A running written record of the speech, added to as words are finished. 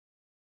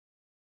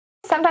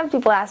sometimes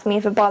people ask me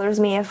if it bothers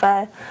me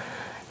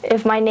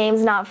if my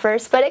name's not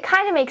first, but it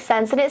kind of makes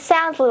sense, and it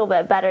sounds a little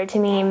bit better to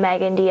me,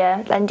 Meg and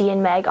Dia, than Dia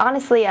and Meg.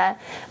 Honestly,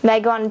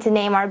 Meg wanted to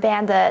name our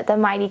band the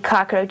Mighty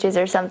Cockroaches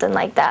or something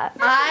like that.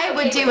 I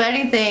would do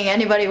anything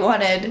anybody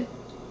wanted.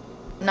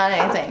 Not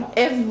anything.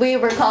 If we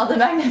were called the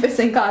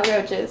Magnificent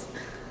Cockroaches.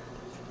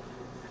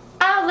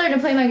 I'll learn to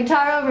play my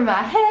guitar over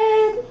my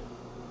head.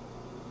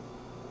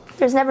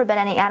 There's never been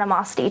any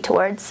animosity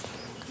towards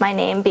my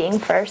name being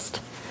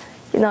first.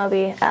 You know,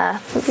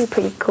 it'd be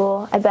pretty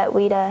cool. I bet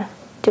we'd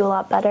do a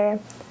lot better,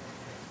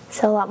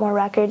 sell a lot more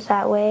records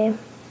that way.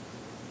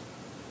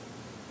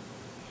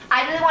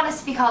 I really want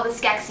us to be called the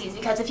Skeksis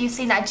because if you've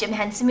seen that Jim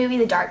Henson movie,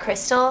 The Dark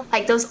Crystal,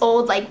 like those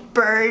old like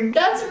bird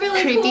That's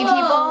really creepy cool.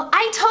 people.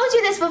 I told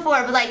you this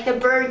before, but like the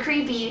bird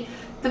creepies.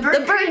 The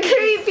bird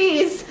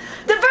creepies!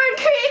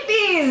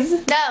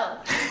 No,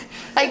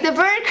 like the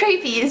bird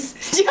creepies.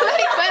 Do you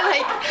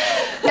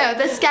no,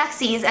 the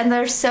Skeksis, and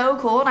they're so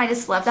cool, and I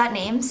just love that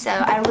name. So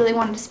I really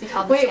wanted us to be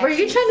called the Skeksis. Wait, were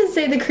you trying to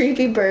say the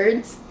creepy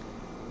birds?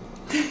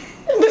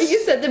 But you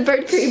said the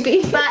bird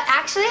creepy. But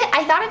actually,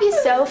 I thought it'd be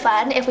so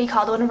fun if we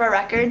called one of our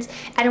records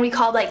and we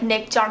called like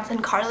Nick,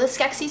 Jonathan, Carla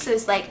Skeksis. So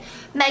it's like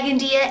Meg and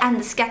Dia and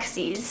the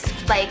Skeksis.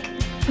 Like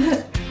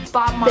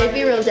Bob Marley. They'd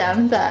be real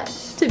down with that,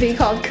 to be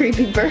called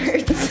creepy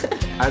birds.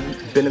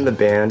 I've been in the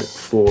band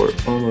for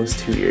almost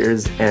 2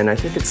 years, and I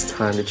think it's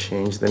time to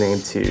change the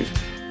name to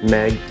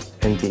Meg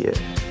and Dia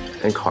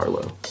and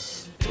Carlo.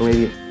 Or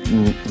maybe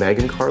Meg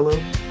and Carlo?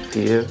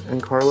 Dia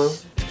and Carlo?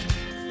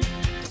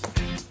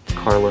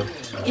 Carlo.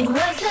 It was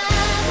love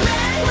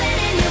when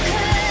you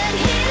could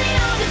hear me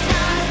all the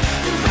time.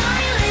 The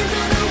violence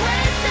or the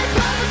words that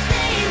both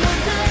say was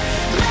the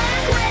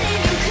black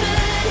wedding you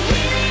could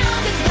hear me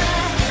all the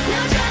time. No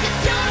drug is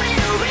story,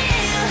 no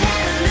real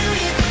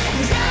hallelujahs.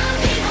 And some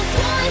people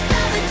swore they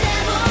saw the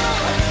devil.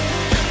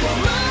 While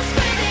most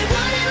pray they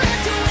wouldn't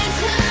last till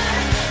winter.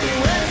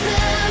 It was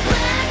a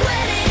black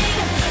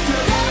wedding.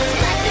 Throw those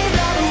blessings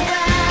all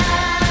around.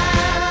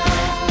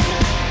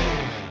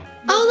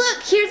 Oh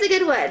look, here's a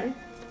good one.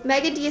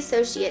 Meg and Dia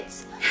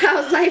Associates.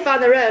 How's life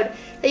on the road?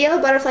 The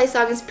Yellow Butterfly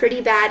song is pretty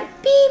bad.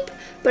 Beep!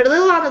 But a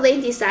little on the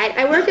lengthy side.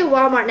 I work at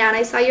Walmart now and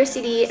I saw your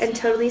CD and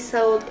totally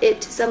sold it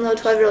to some little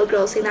 12-year-old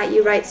girl saying that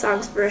you write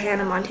songs for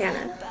Hannah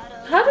Montana.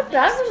 How did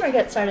that rumor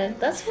get started?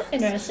 That's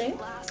interesting.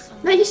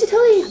 No, you should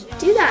totally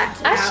do that.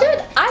 I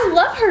should. I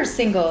love her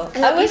single. I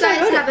hope you wish I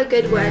guys wrote have a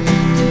good one.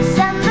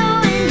 Send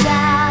the wind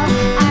out.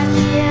 I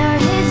hear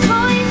his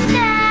voice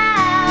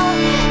now.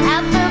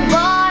 At the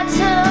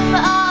bottom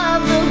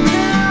of the blue.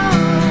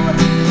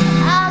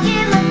 I'll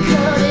get my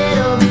coat.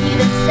 It'll be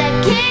the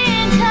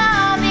second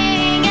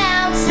coming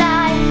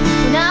outside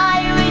when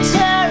I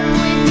return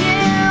with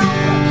you.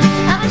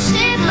 I'm a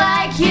shit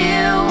like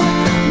you.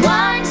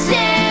 Want to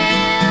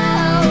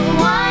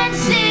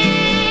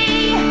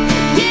see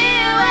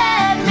you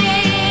and me.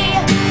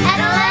 And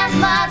I left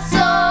my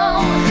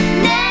soul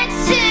next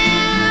to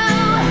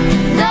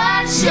the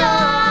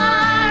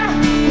shore.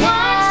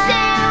 Want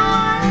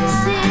to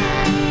see.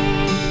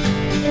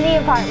 In the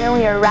apartment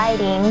we were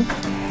writing,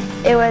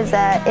 it was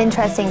an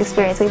interesting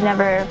experience. We've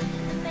never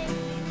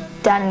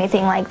done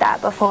anything like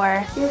that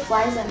before. Your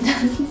flies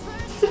undone.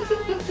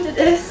 It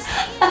is.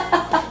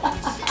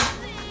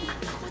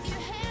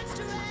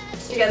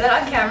 You got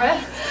that on camera?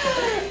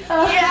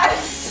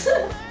 Yes!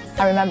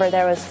 I remember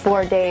there was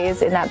 4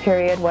 days in that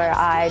period where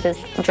I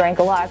just drank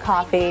a lot of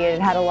coffee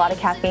and had a lot of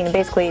caffeine and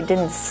basically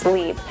didn't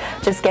sleep,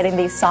 just getting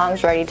these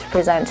songs ready to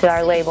present to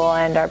our label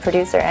and our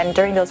producer. And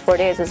during those 4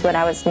 days was when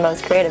I was the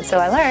most creative. So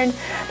I learned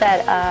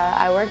that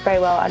I work very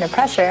well under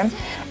pressure,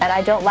 and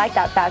I don't like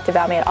that fact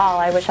about me at all.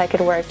 I wish I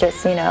could work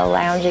just, you know,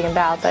 lounging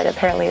about, but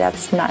apparently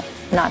that's not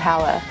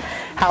how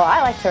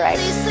I like to write.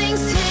 These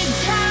things take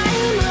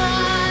time,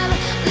 love.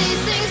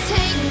 These things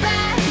take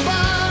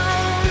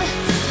backbone.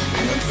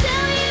 And they'll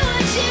tell you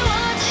what you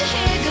want to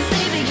hear, 'cause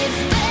maybe it gets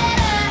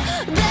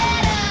better,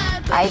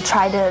 better. I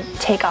tried to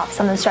take off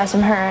some of the stress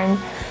from her and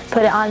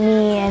put it on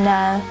me, and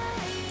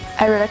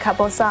I wrote a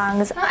couple of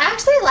songs. No, I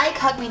actually like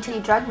Hug Me Till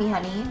You Drug Me,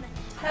 Honey.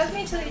 Hug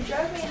me till you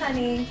drug me,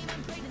 honey.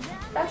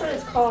 That's what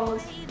it's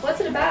called.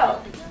 What's it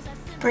about?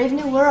 Brave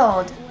New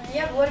World.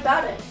 Yeah, but what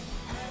about it?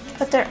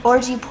 But they're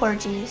orgy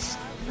porgies.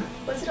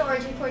 What's an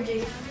orgy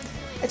porgy?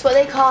 It's what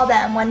they call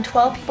them when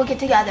 12 people get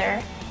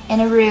together in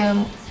a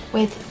room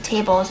with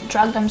tables,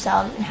 drug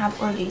themselves, and have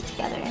orgies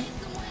together.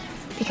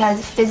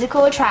 Because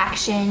physical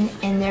attraction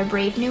in their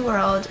Brave New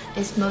World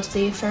is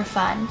mostly for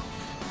fun.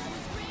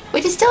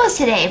 Which it still is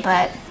today,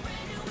 but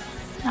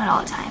not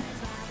all the time.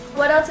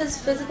 What else is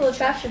physical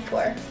attraction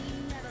for?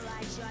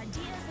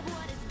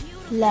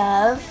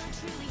 Love.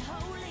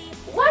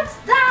 What's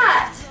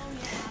that?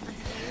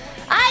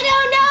 I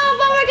don't know,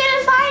 but we're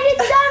gonna find it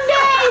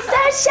someday, so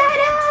shut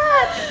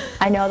up!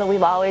 I know that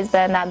we've always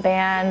been that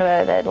band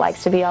that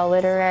likes to be all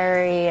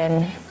literary,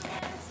 and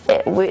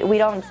we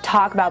don't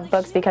talk about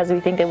books because we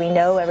think that we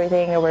know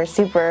everything or we're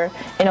super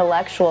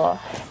intellectual.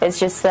 It's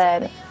just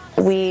that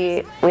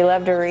we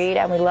love to read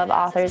and we love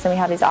authors, and we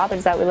have these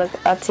authors that we look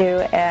up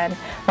to, and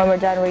when we're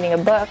done reading a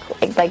book,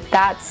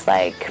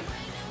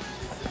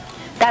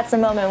 that's the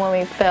moment when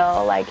we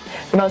feel like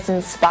the most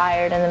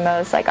inspired and the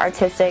most like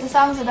artistic. The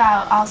song's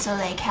about also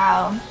like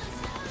how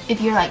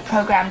if you're like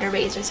programmed or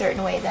raised a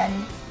certain way,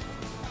 then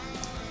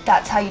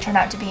that's how you turn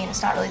out to be, and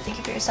it's not really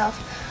thinking for yourself.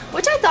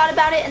 Which I thought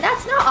about it, and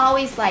that's not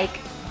always like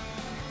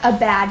a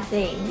bad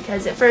thing,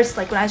 because at first,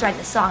 like when I was writing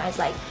the song, I was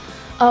like,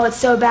 oh, it's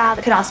so bad.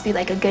 It could also be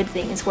like a good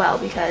thing as well,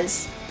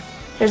 because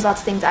there's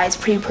lots of things I was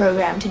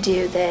pre-programmed to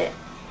do that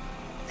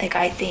like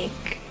I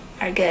think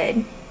are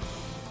good.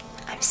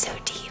 I'm so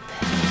deep.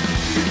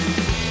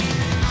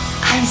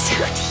 I'm so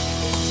deep.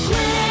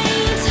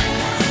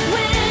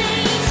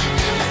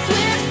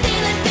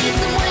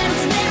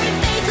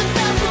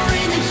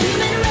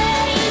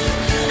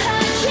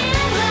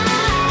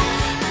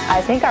 I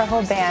think our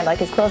whole band,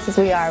 like as close as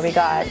we are, we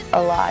got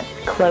a lot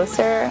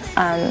closer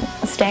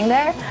staying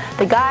there.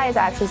 The guys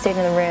actually stayed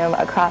in the room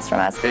across from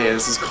us. Hey,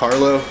 this is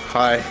Carlo.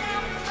 Hi.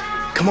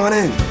 Come on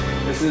in.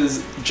 This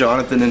is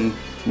Jonathan and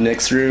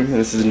Nick's room, and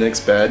this is Nick's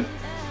bed.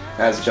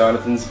 Has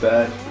Jonathan's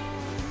bed.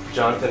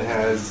 Jonathan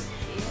has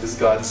his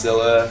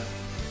Godzilla.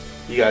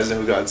 You guys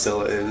know who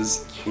Godzilla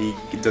is. He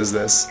does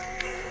this.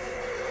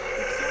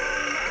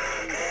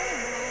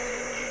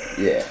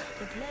 Yeah.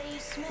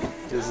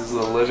 This is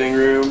the living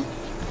room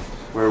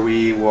where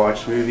we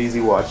watch movies.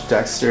 We watch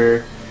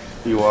Dexter.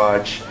 We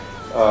watch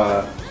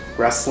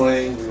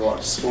wrestling. We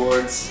watch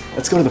sports.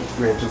 Let's go to the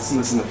fridge. Let's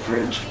listen to the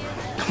fridge.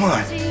 Come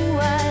on.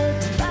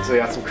 So we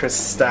got some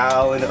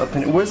Cristal and up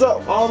in. Where's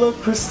all the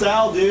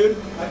Cristal, dude?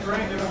 I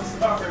drank it. I'm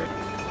sorry.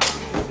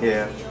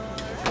 Yeah.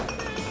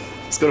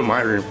 Let's go to my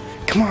room.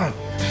 Come on.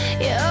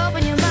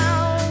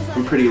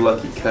 I'm pretty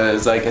lucky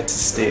because I get to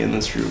stay in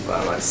this room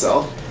by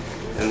myself.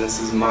 And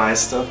this is my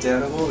stuffed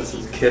animal. This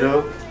is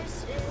Kiddo.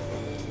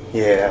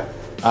 Yeah.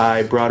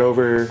 I brought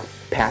over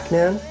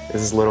Pac-Man.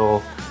 This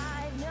little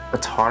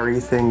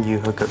Atari thing you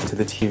hook up to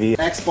the TV.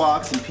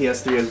 Xbox and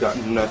PS3 has got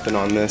nothing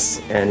on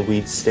this, and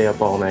we'd stay up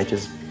all night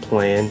just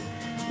playing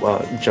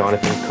while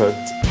Jonathan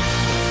cooked.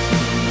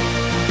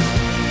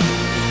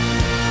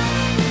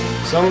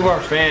 Some of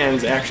our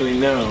fans actually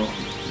know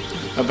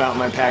about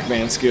my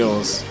Pac-Man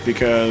skills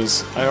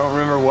because I don't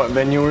remember what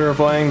venue we were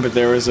playing, but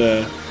there was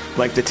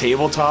like the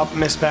tabletop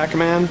Miss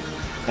Pac-Man,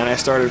 and I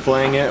started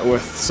playing it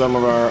with some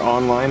of our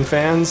online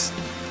fans,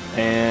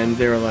 and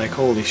they were like,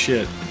 holy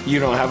shit, you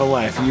don't have a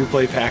life, you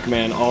play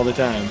Pac-Man all the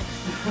time.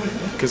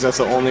 Because that's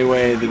the only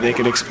way that they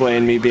could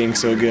explain me being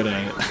so good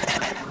at it.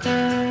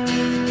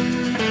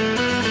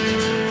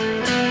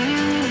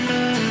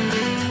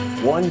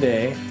 One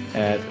day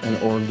at an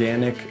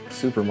organic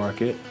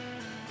supermarket,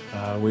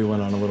 we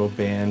went on a little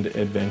band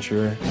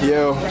adventure.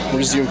 Yo,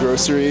 we're just doing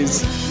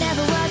groceries.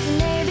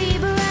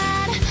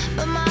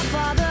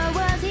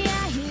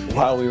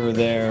 While we were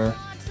there,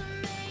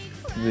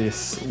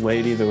 this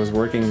lady that was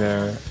working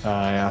there,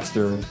 I asked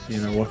her, you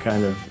know, what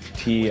kind of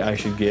tea I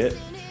should get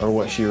or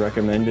what she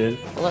recommended.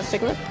 Well, let's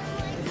take a look.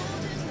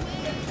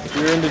 If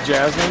you're into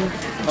jasmine,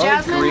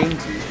 Jasmine? green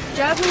tea.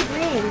 Jasmine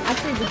green.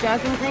 Actually, the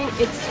jasmine green,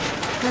 it's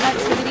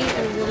productivity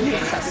and really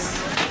good sex.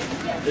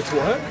 It's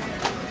what?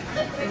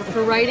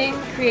 For writing,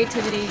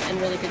 creativity, and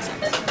really good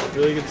sex.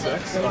 Really good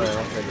sex? Oh, yeah,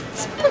 I'll take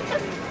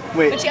it.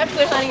 Wait, But you have to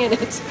put honey in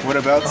it. what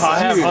about I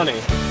have you?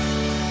 honey.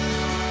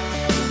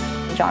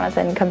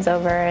 Jonathan comes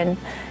over and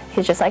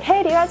he's just like,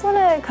 hey, do you guys want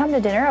to come to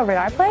dinner over at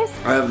our place?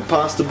 I have the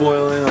pasta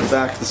boiling on the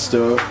back of the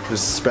stove.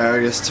 There's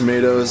asparagus,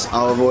 tomatoes,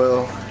 olive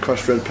oil,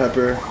 crushed red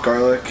pepper,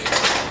 garlic.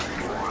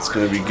 It's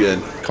gonna be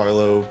good.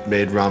 Carlo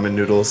made ramen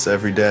noodles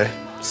every day,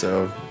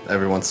 so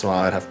every once in a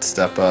while I'd have to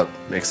step up,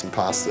 make some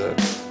pasta.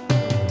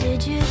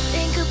 Did you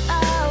think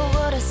about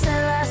what I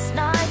said last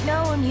night?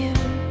 Knowing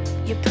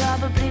you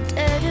probably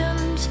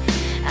didn't.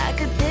 I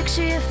could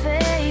picture your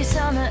face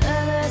on the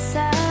other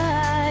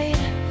side,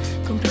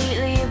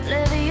 completely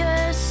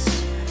oblivious.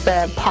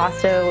 The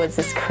pasta was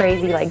this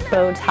crazy like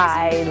bow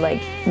tie,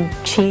 like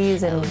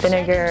cheese and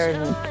vinegar,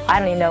 and I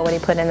don't even know what he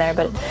put in there,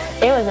 but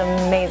it was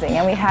amazing,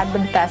 and we had the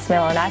best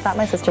meal, and I thought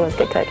my sister was a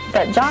good cook.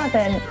 But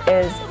Jonathan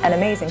is an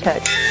amazing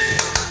cook.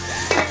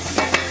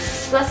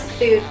 Bless the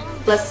food,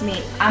 bless the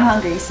meat. I'm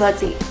hungry, so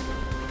let's eat.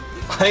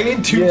 I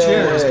need 2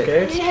 chairs,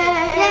 okay?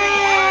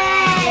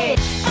 Yay!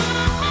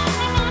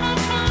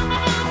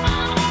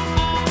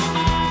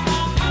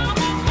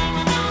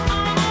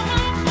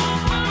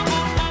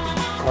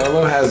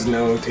 Carlo has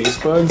no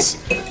taste buds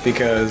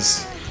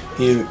because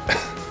he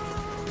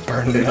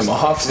burned them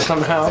off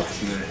somehow.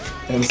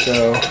 And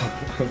so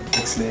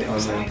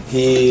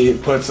he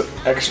puts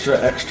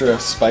extra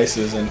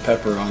spices and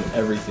pepper on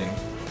everything.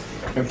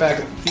 In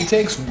fact, he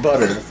takes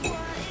butter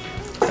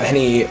and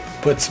he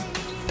puts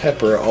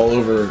pepper all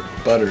over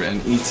butter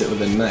and eats it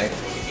with a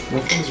knife.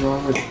 Nothing's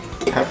wrong with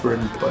pepper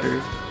and butter.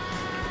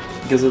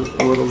 It gives it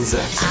a little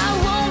zest. I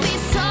won't be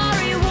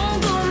sorry,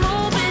 won't go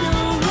moving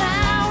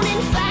around.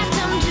 In fact,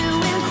 I'm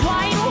doing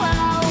quite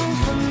well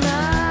for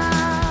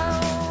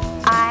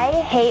now.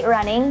 I hate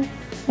running.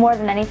 more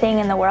than anything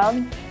in the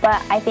world,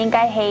 but I think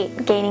I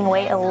hate gaining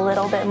weight a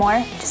little bit more,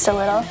 just a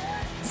little.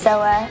 So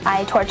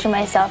I torture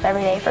myself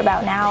every day for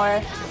about an hour.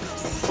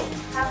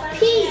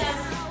 Peace.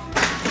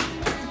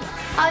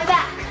 I'll be back.